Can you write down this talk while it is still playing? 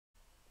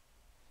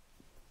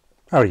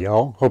Howdy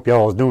y'all, hope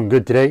y'all is doing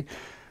good today.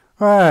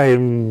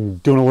 I'm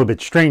doing a little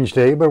bit strange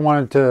today, but I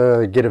wanted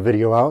to get a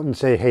video out and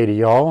say hey to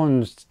y'all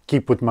and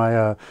keep with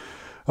my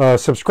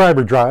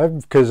subscriber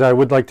drive, because I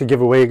would like to give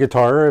away a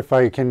guitar. If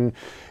I can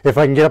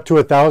get up to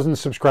 1,000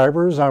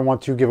 subscribers, I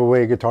want to give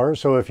away a guitar.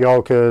 So if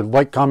y'all could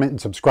like, comment,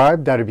 and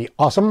subscribe, that'd be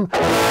awesome.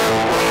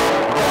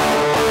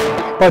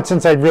 But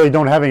since I really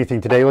don't have anything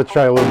today, let's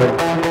try a little bit.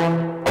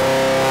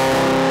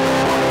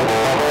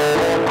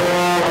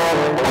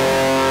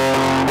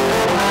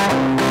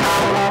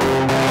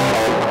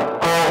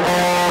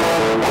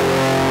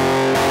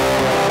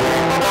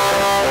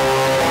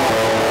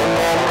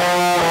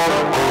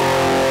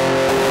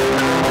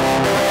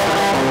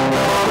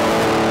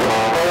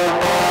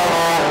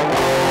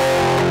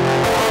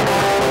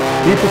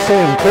 People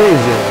say I'm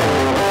crazy,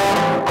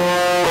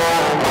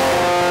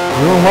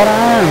 doing what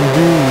I'm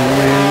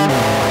doing.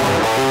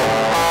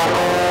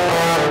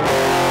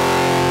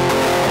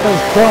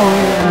 Just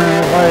telling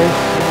advice.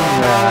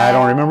 I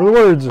don't remember the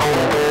words.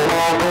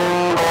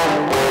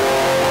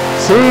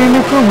 Save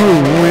me from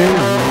ruin.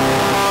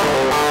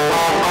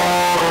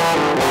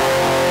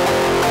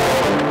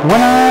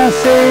 When I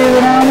say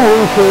that I'm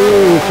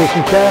okay,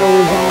 chasing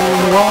shadows on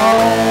the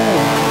wall.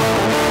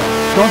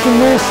 Don't you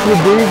miss the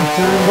big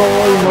time,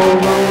 boy, no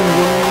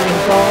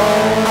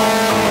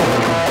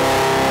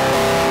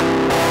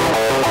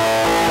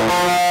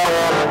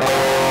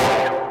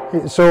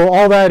longer. So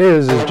all that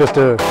is just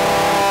a,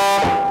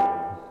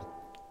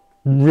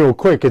 real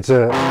quick, it's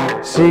a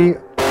C,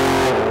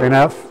 an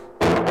F,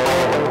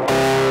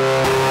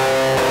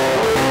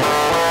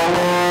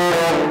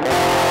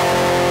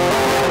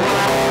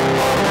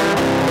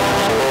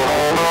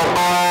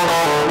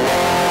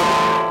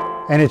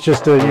 and it's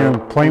just a,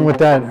 playing with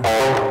that.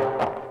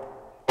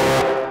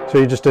 So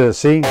you just do a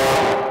C, and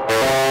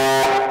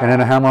then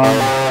a hammer on,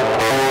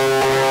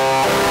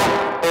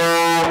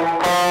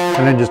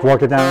 and then just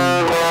walk it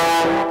down,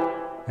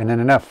 and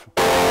then an F.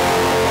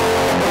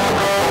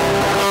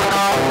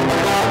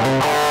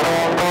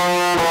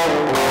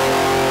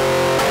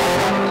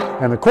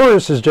 And the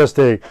chorus is just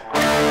a D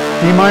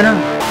minor.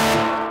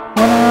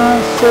 When I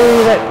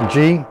say that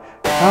G,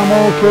 I'm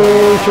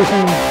okay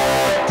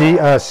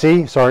chasing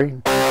C, sorry,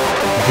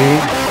 G,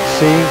 C,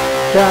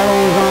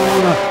 shadows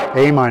on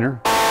A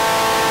minor.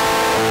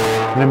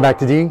 And then back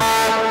to D,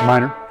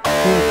 minor.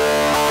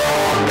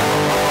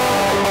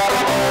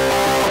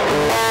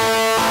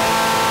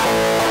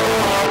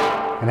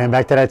 And then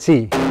back to that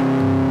C.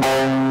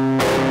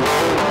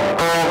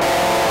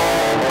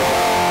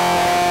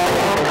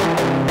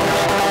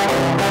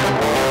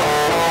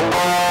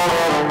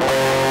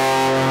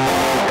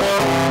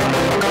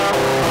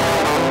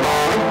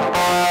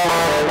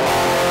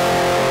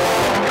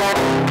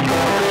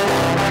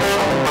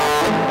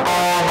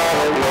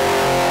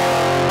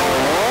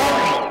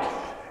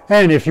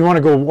 And if you want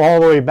to go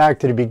all the way back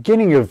to the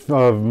beginning of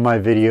my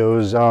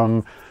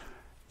videos,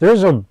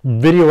 there's a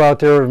video out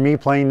there of me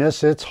playing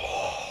this. It's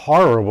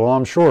horrible,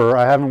 I'm sure.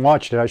 I haven't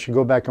watched it. I should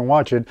go back and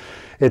watch it.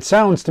 It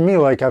sounds to me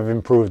like I've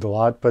improved a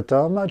lot, but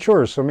I'm not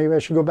sure, so maybe I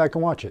should go back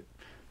and watch it.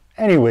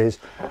 Anyways,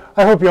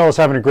 I hope you all is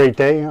having a great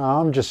day.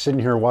 I'm just sitting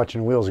here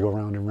watching the wheels go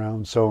round and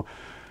round. So,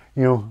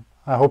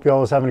 I hope you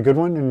all is having a good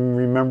one. And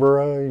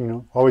remember,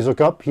 always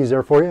look up. He's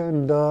there for you.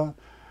 And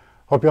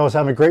hope you all is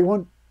having a great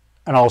one.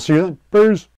 And I'll see you then. Peace.